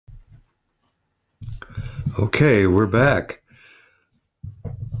Okay, we're back.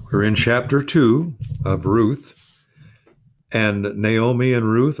 We're in chapter 2 of Ruth, and Naomi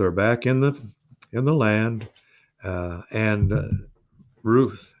and Ruth are back in the land, and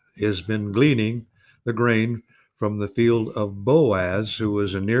Ruth has been gleaning the grain from the field of Boaz, who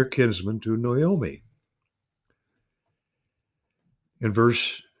was a near kinsman to Naomi. In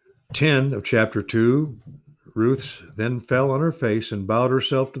verse 10 of chapter 2, Ruth then fell on her face and bowed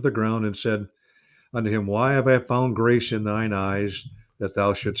herself to the ground and said unto him, Why have I found grace in thine eyes, that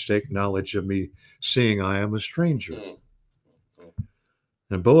thou shouldst take knowledge of me, seeing I am a stranger?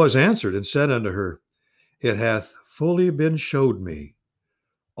 And Boaz answered and said unto her, It hath fully been showed me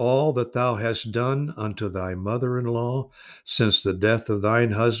all that thou hast done unto thy mother-in-law since the death of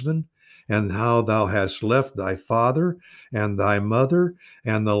thine husband, and how thou hast left thy father and thy mother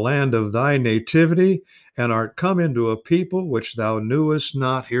and the land of thy nativity, and art come into a people which thou knewest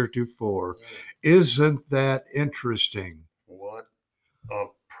not heretofore. Isn't that interesting? What a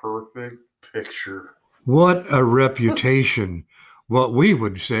perfect picture. What a reputation. What we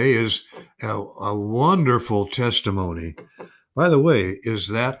would say is a wonderful testimony. By the way, is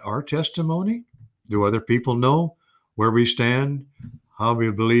that our testimony? Do other people know where we stand, how we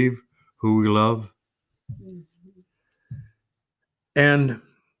believe, who we love? And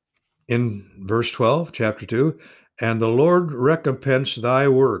in verse 12, chapter 2, and the Lord recompense thy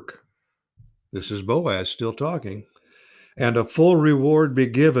work. This is Boaz still talking. And a full reward be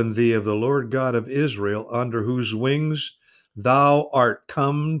given thee of the Lord God of Israel, under whose wings thou art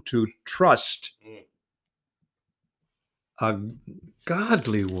come to trust. A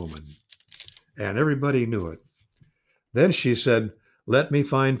godly woman. And everybody knew it. Then she said, Let me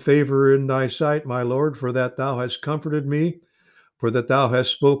find favor in thy sight, my Lord, for that thou hast comforted me, for that thou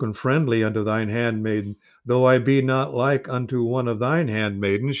hast spoken friendly unto thine handmaiden. Though I be not like unto one of thine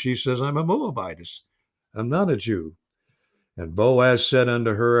handmaidens, she says, I'm a Moabitess. I'm not a Jew. And Boaz said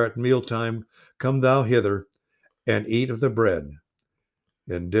unto her at mealtime, Come thou hither, and eat of the bread,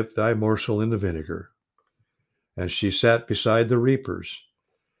 and dip thy morsel in the vinegar. And she sat beside the reapers,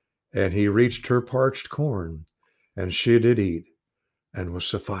 and he reached her parched corn, and she did eat, and was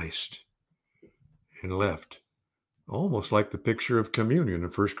sufficed, and left. Almost like the picture of communion in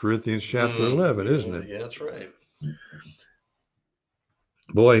 1 Corinthians chapter 11, isn't it? Yeah, that's right.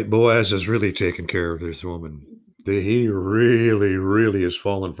 Boy, Boaz has really taken care of this woman. He really, really has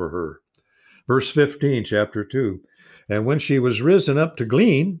fallen for her. Verse 15, chapter 2. And when she was risen up to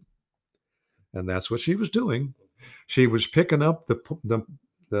glean, and that's what she was doing, she was picking up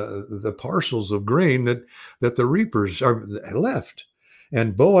the parcels of grain that the reapers left.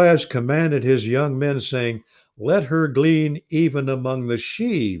 And Boaz commanded his young men, saying, Let her glean even among the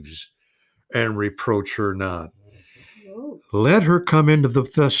sheaves, and reproach her not. Let her come into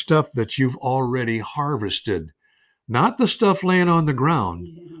the stuff that you've already harvested, not the stuff laying on the ground,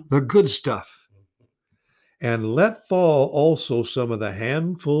 the good stuff. And let fall also some of the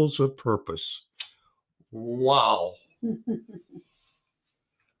handfuls of purpose. Wow.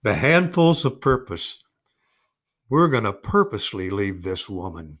 The handfuls of purpose. We're going to purposely leave this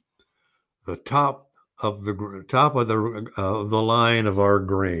woman the top of the line of our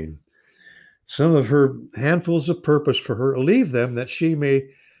grain. Some of her handfuls of purpose for her, leave them that she may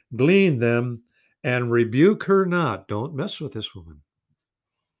glean them, and rebuke her not. Don't mess with this woman.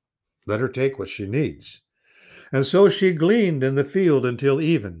 Let her take what she needs. And so she gleaned in the field until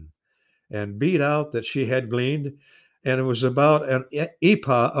even, and beat out that she had gleaned, and it was about an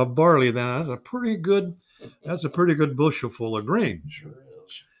ephah of barley. That's a pretty good bushel full of grain. Sure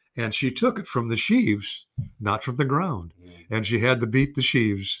is. And she took it from the sheaves, not from the ground. And she had to beat the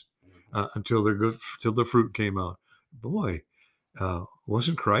sheaves until the fruit came out. Boy,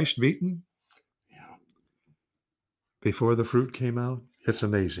 wasn't Christ beaten before the fruit came out? It's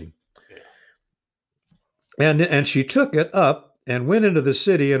amazing. Yeah. And she took it up and went into the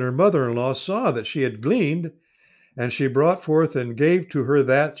city, and her mother-in-law saw that she had gleaned, and she brought forth and gave to her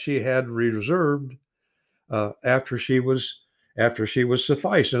that she had reserved after she was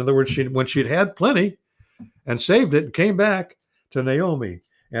sufficed. In other words, when she'd had plenty and saved it, came back to Naomi.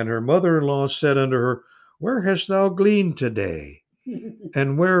 And her mother-in-law said unto her, Where hast thou gleaned today?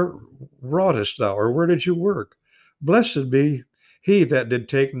 And where wroughtest thou, or where did you work? Blessed be he that did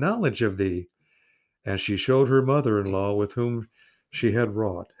take knowledge of thee. And she showed her mother-in-law with whom she had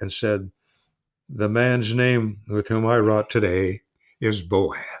wrought, and said, The man's name with whom I wrought today is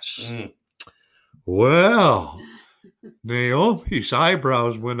Boaz. Well, Naomi's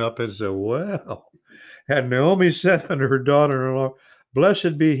eyebrows went up and said, Well. And Naomi said unto her daughter-in-law,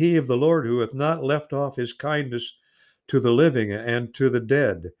 Blessed be he of the Lord, who hath not left off his kindness to the living and to the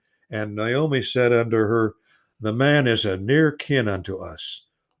dead. And Naomi said unto her The man is a near kin unto us,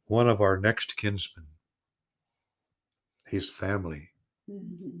 one of our next kinsmen. He's family.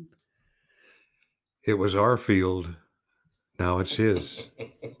 Mhm. It was our field, now it's his.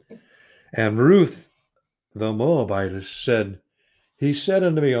 And Ruth, the Moabitess, said, He said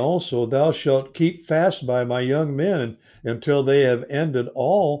unto me also, Thou shalt keep fast by my young men until they have ended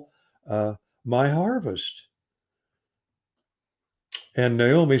all my harvest. And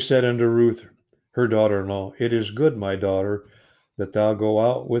Naomi said unto Ruth, her daughter-in-law, It is good, my daughter, that thou go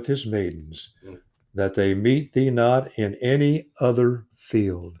out with his maidens, that they meet thee not in any other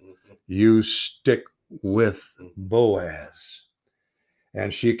field. You stick with Boaz.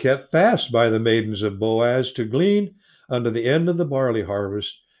 And she kept fast by the maidens of Boaz to glean unto the end of the barley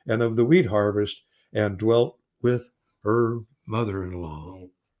harvest and of the wheat harvest, and dwelt with her mother-in-law.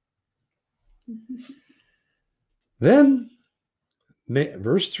 Then,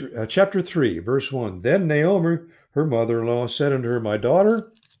 chapter 3, verse 1. Then Naomi, her mother-in-law, said unto her, My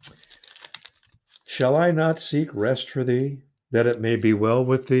daughter, shall I not seek rest for thee, that it may be well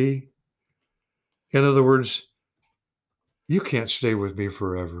with thee? In other words, you can't stay with me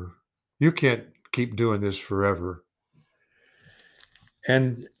forever. You can't keep doing this forever.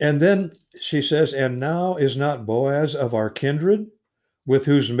 And then she says, And now is not Boaz of our kindred, with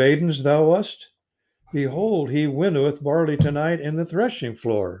whose maidens thou wast? Behold, he winnoweth barley tonight in the threshing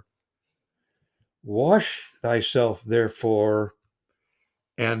floor. Wash thyself, therefore,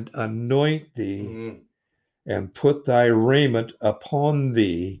 and anoint thee, and put thy raiment upon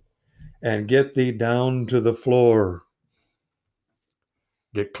thee, and get thee down to the floor.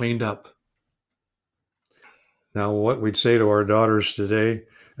 Get cleaned up. Now, what we'd say to our daughters today,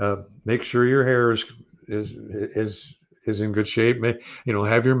 make sure your hair is in good shape.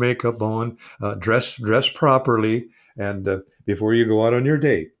 Have your makeup on, dress properly, and before you go out on your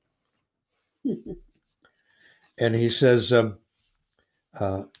date. And he says, and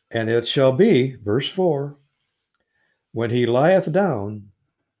it shall be, verse 4, when he lieth down,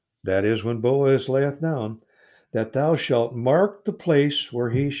 that is, when Boaz layeth down, that thou shalt mark the place where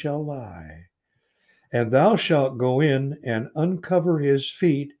he shall lie, and thou shalt go in and uncover his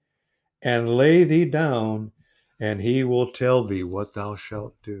feet, and lay thee down, and he will tell thee what thou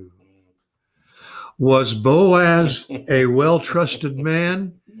shalt do. Was Boaz a well-trusted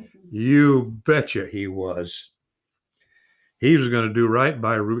man? You betcha he was. He was going to do right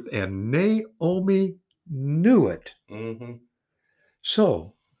by Ruth, and Naomi knew it. Mm-hmm.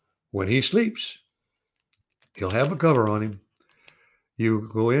 So, when he sleeps, he'll have a cover on him. You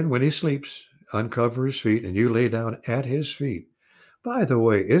go in when he sleeps, uncover his feet, and you lay down at his feet. By the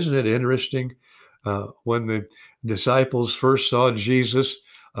way, isn't it interesting when the disciples first saw Jesus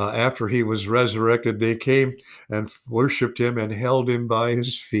after he was resurrected, they came and worshiped him and held him by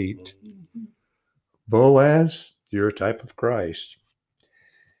his feet. Boaz, you're a type of Christ.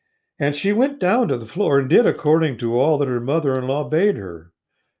 And she went down to the floor and did according to all that her mother-in-law bade her.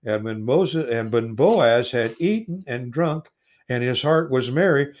 And when Boaz had eaten and drunk, and his heart was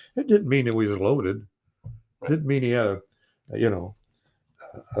merry, it didn't mean he was loaded. It didn't mean he had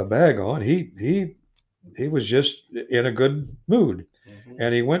a bag on. He was just in a good mood. Mm-hmm.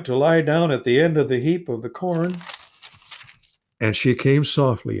 And he went to lie down at the end of the heap of the corn. And she came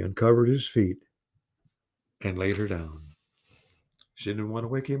softly and covered his feet and laid her down. She didn't want to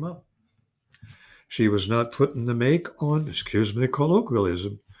wake him up. She was not putting the make on, excuse me the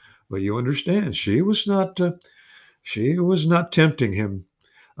colloquialism, but you understand, she was not tempting him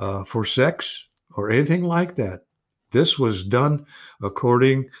for sex or anything like that. This was done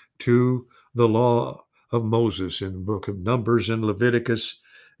according to the law of Moses in the book of Numbers and Leviticus,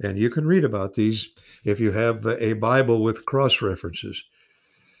 and you can read about these if you have a Bible with cross references.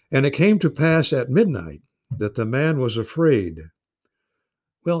 And it came to pass at midnight that the man was afraid.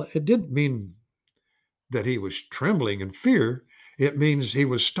 Well, it didn't mean that he was trembling in fear. It means he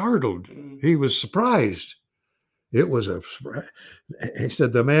was startled. He was surprised. It was he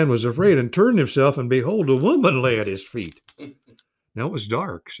said the man was afraid and turned himself, and behold, a woman lay at his feet. Now it was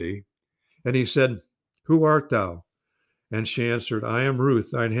dark, see? And he said, Who art thou? And she answered, I am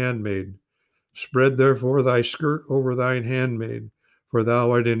Ruth, thine handmaid. Spread therefore thy skirt over thine handmaid, for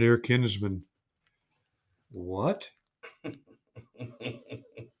thou art a near kinsman. What?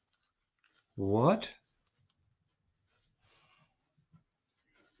 What?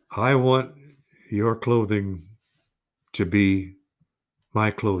 I want your clothing to be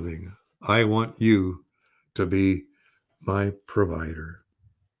my clothing. I want you to be my provider.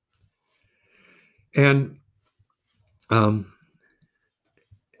 And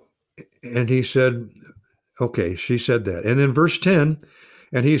he said, okay, she said that. And then verse 10,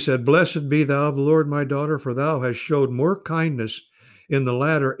 And he said, Blessed be thou of the Lord, my daughter, for thou hast showed more kindness in the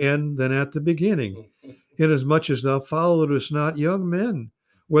latter end than at the beginning, inasmuch as thou followedest not young men,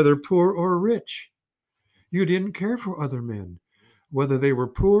 whether poor or rich. You didn't care for other men, whether they were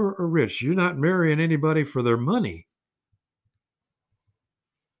poor or rich. You're not marrying anybody for their money.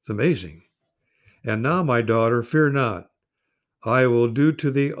 It's amazing. And now, my daughter, fear not. I will do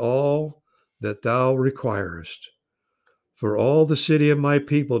to thee all that thou requirest. For all the city of my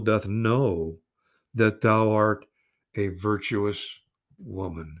people doth know that thou art a virtuous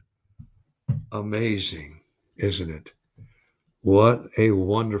woman. Amazing, isn't it? What a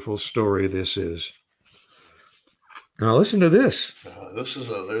wonderful story this is. Now listen to this.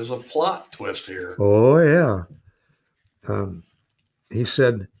 There's a plot twist here. Oh, yeah. He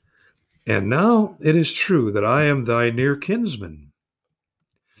said, and now it is true that I am thy near kinsman.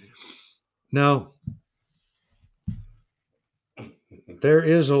 Now, there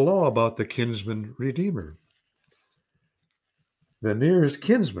is a law about the kinsman redeemer. The nearest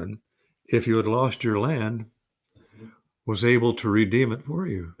kinsman, if you had lost your land, was able to redeem it for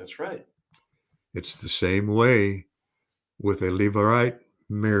you. That's right. It's the same way with a Levite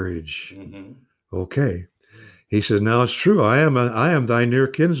marriage. Mm-hmm. Okay. He says, now it's true. I am thy near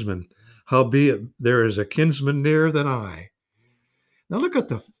kinsman. Howbeit there is a kinsman nearer than I. Now look at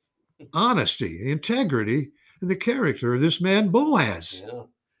the honesty, the integrity, and the character of this man, Boaz. Yeah.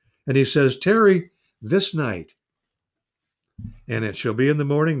 And he says, tarry this night, and it shall be in the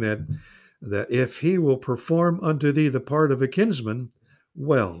morning that if he will perform unto thee the part of a kinsman,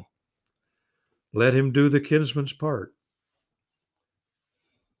 well, let him do the kinsman's part.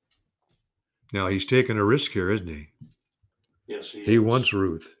 Now he's taking a risk here, isn't he? Yes, He wants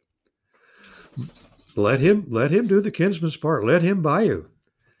Ruth. Let him do the kinsman's part. Let him buy you.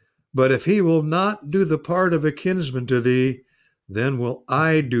 But if he will not do the part of a kinsman to thee, then will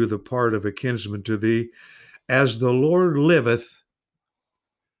I do the part of a kinsman to thee. As the Lord liveth,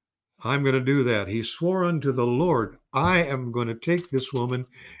 I'm going to do that. He swore unto the Lord, I am going to take this woman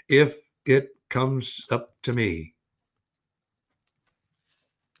if it comes up to me.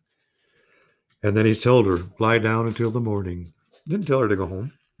 And then he told her, lie down until the morning. Didn't tell her to go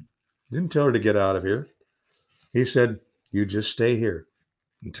home. Didn't tell her to get out of here. He said, you just stay here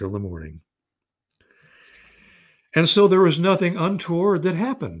until the morning. And so there was nothing untoward that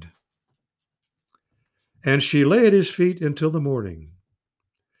happened. And she lay at his feet until the morning.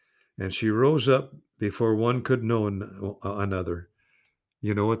 And she rose up before one could know another.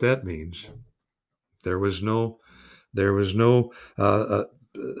 You know what that means. There was no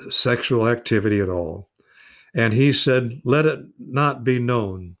sexual activity at all. And he said, let it not be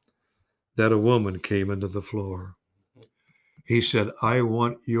known that a woman came into the floor. He said, I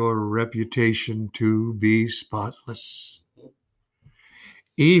want your reputation to be spotless.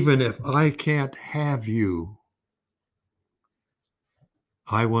 Even if I can't have you,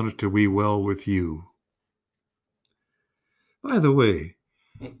 I want it to be well with you. By the way,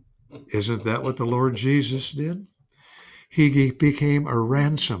 isn't that what the Lord Jesus did? He became a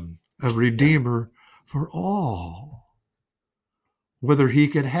ransom, a redeemer for all, whether he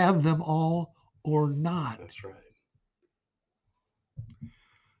could have them all or not. That's right.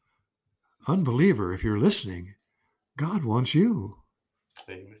 Unbeliever, if you're listening, God wants you.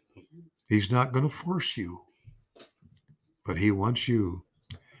 Amen. He's not going to force you, but he wants you.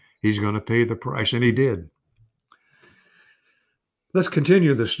 He's going to pay the price, and he did. Let's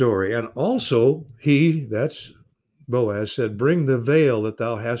continue the story. And also that's Boaz, said, bring the veil that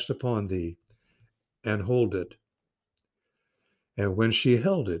thou hast upon thee, and hold it. And when she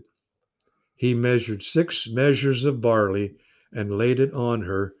held it, he measured 6 measures of barley and laid it on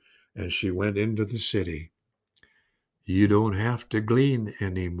her, and she went into the city. You don't have to glean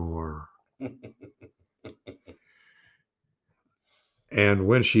anymore. And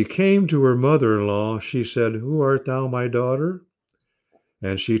when she came to her mother-in-law, she said, who art thou, my daughter?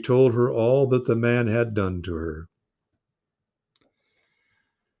 And she told her all that the man had done to her.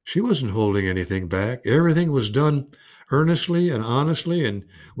 She wasn't holding anything back. Everything was done earnestly and honestly and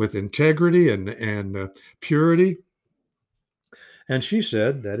with integrity and purity. And she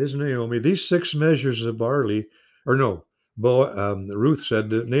said, that is Naomi, these 6 measures of barley, or no, Ruth said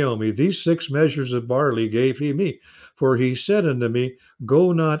to Naomi, these 6 measures of barley gave he me, for he said unto me,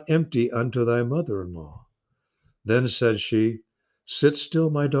 go not empty unto thy mother-in-law. Then said she, sit still,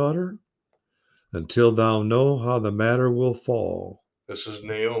 my daughter, until thou know how the matter will fall. This is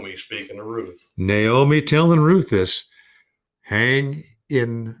Naomi speaking to Ruth. Naomi telling Ruth this, hang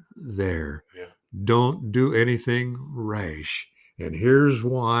in there. Yeah. Don't do anything rash. And here's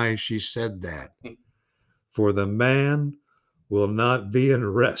why she said that. For the man will not be in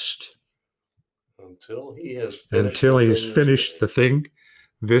rest until he has finished the thing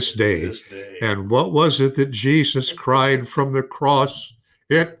this day. This day. And what was it that Jesus cried from the cross?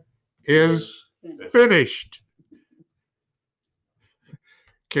 It is finished.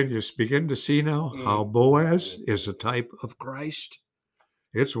 Can you begin to see now how Boaz is a type of Christ?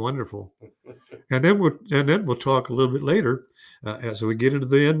 It's wonderful. And then we'll talk a little bit later as we get into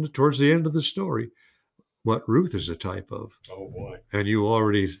the end, towards the end of the story, what Ruth is a type of. Oh boy! And you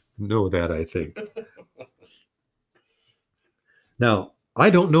already know that, I think. Now, I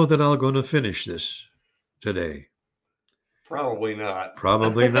don't know that I'm going to finish this today. Probably not.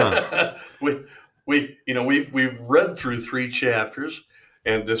 Probably not. We've read through 3 chapters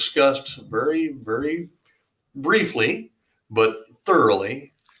and discussed very, very briefly, but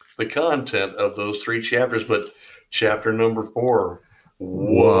thoroughly, the content of those 3 chapters. But chapter number 4,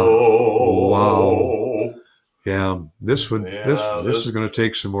 whoa! Yeah, this is going to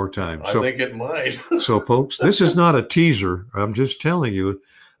take some more time. I think it might. So, folks, this is not a teaser. I'm just telling you,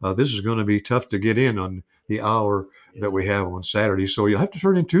 this is going to be tough to get in on the hour that we have on Saturday. So you'll have to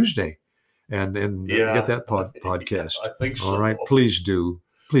turn in Tuesday and get that podcast. I think so. All right, please do.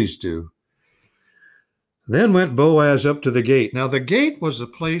 Please do. Then went Boaz up to the gate. Now, the gate was the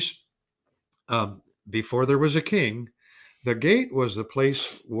place, before there was a king, the gate was the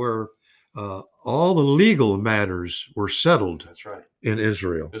place where all the legal matters were settled. That's right. In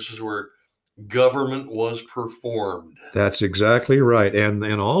Israel. This is where government was performed. That's exactly right. And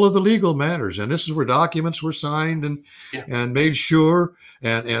all of the legal matters. And this is where documents were signed and made sure.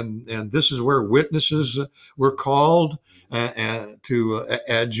 And this is where witnesses were called to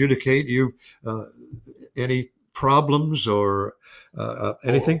adjudicate you any problems or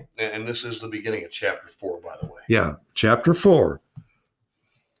anything. And this is the beginning of chapter 4, by the way. Yeah, chapter 4.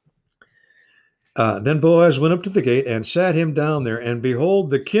 Then Boaz went up to the gate and sat him down there, and behold,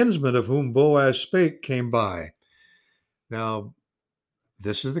 the kinsman of whom Boaz spake came by. Now,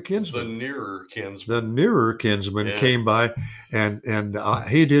 this is the kinsman. The nearer kinsman. The nearer kinsman came by, and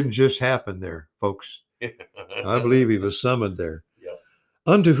he didn't just happen there, folks. I believe he was summoned there. Yep.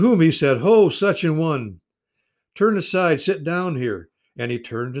 Unto whom he said, Ho, such an one, turn aside, sit down here. And he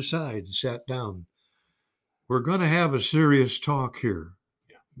turned aside and sat down. We're going to have a serious talk here,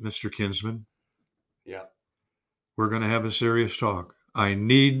 Mr. Kinsman. Yeah. We're going to have a serious talk. I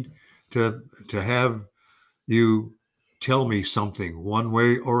need to have you tell me something one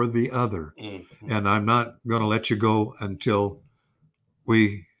way or the other. Mm-hmm. And I'm not going to let you go until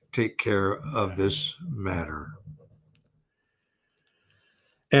we take care of this matter.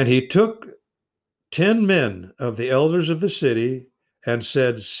 And he took 10 men of the elders of the city and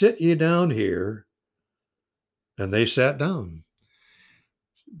said, Sit ye down here. And they sat down.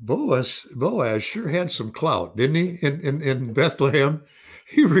 Boaz sure had some clout, didn't he? In Bethlehem,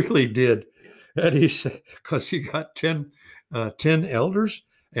 he really did. And he said, because he got 10 elders,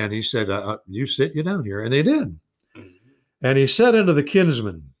 and he said, "You sit you down here," and they did. Mm-hmm. And he said unto the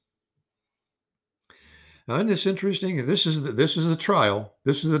kinsman, now, isn't this interesting? This is the trial.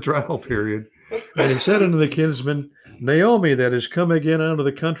 This is the trial period. And he said unto the kinsman, Naomi, that is come again out of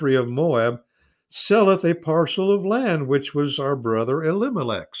the country of Moab, selleth a parcel of land, which was our brother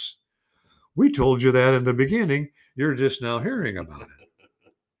Elimelech's. We told you that in the beginning. You're just now hearing about it.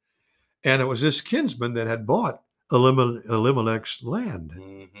 And it was this kinsman that had bought Elimelech's land.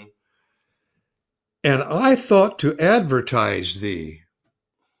 Mm-hmm. And I thought to advertise thee.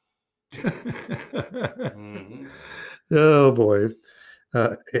 Mm-hmm. Oh, boy.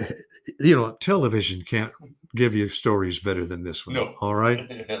 Television can't give you stories better than this one. No. All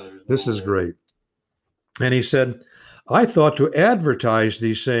right? This is great. And he said, I thought to advertise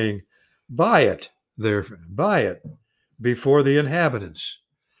thee, saying, buy it before the inhabitants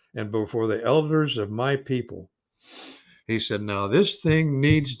and before the elders of my people. He said, now this thing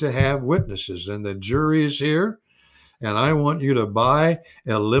needs to have witnesses, and the jury is here, and I want you to buy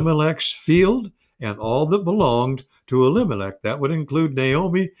Elimelech's field and all that belonged to Elimelech. That would include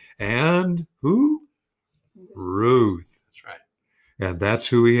Naomi and who? Ruth. That's right. And that's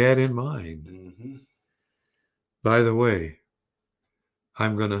who he had in mind. Mm-hmm. By the way,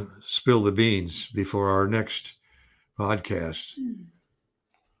 I'm going to spill the beans before our next podcast.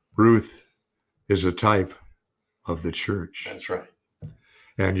 Ruth is a type of the church. That's right.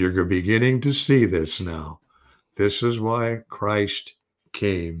 And you're beginning to see this now. This is why Christ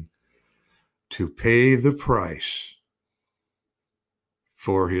came, to pay the price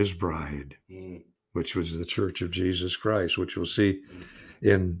for his bride, which was the church of Jesus Christ, which we'll see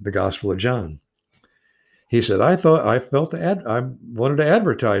in the Gospel of John. He said, I wanted to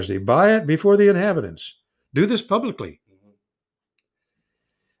advertise thee. Buy it before the inhabitants. Do this publicly.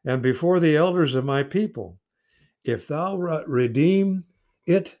 and before the elders of my people. If thou redeem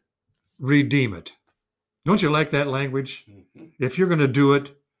it, redeem it. Don't you like that language? Mm-hmm. If you're going to do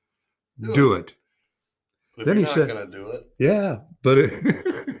it, do it. If Then you're he not said, going to do it, yeah, but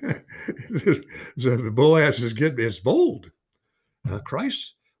Boaz it's bold.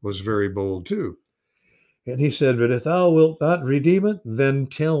 Christ was very bold too. And he said, but if thou wilt not redeem it, then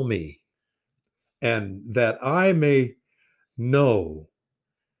tell me, and that I may know.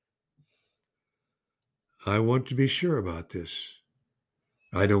 I want to be sure about this.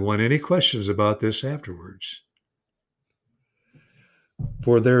 I don't want any questions about this afterwards.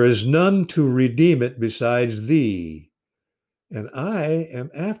 For there is none to redeem it besides thee, and I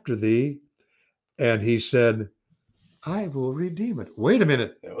am after thee. And he said, I will redeem it. Wait a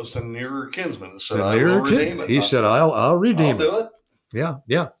minute. that was the nearer kinsman that said, The I will nearer redeem kid, it. he said, I'll redeem I'll do it.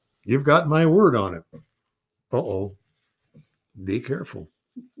 Yeah. You've got my word on it. Uh-oh. Be careful.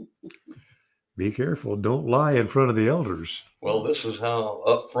 Be careful. Don't lie in front of the elders. Well, this is how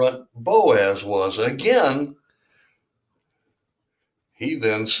upfront Boaz was. Again, he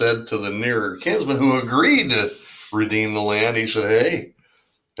then said to the nearer kinsman who agreed to redeem the land, he said, hey,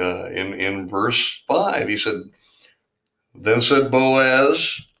 in verse 5, he said, then said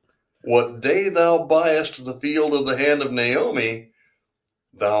Boaz, what day thou buyest the field of the hand of Naomi,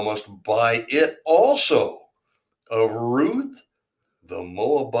 thou must buy it also of Ruth the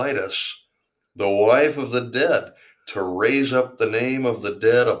Moabitess, the wife of the dead, to raise up the name of the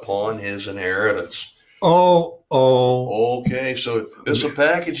dead upon his inheritance. Oh. Okay, so it's a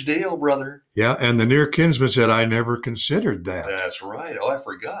package deal, brother. Yeah, and the near kinsman said, I never considered that. That's right. Oh, I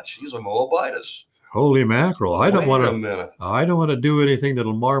forgot. She's a Moabitess. Holy mackerel. I don't want to do anything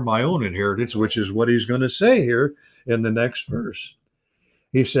that'll mar my own inheritance, which is what he's going to say here in the next verse.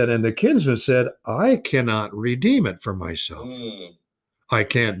 He said, and the kinsman said, I cannot redeem it for myself. I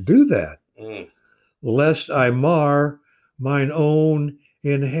can't do that, lest I mar mine own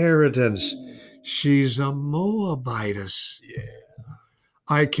inheritance. She's a Moabitess. Yeah.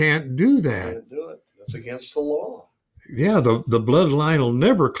 I can't do that. Can't do it. That's against the law. Yeah, the bloodline will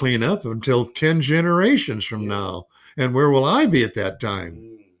never clean up until 10 generations from now. And where will I be at that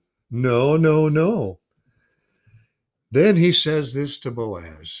time? No. Then he says this to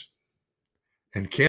Boaz. And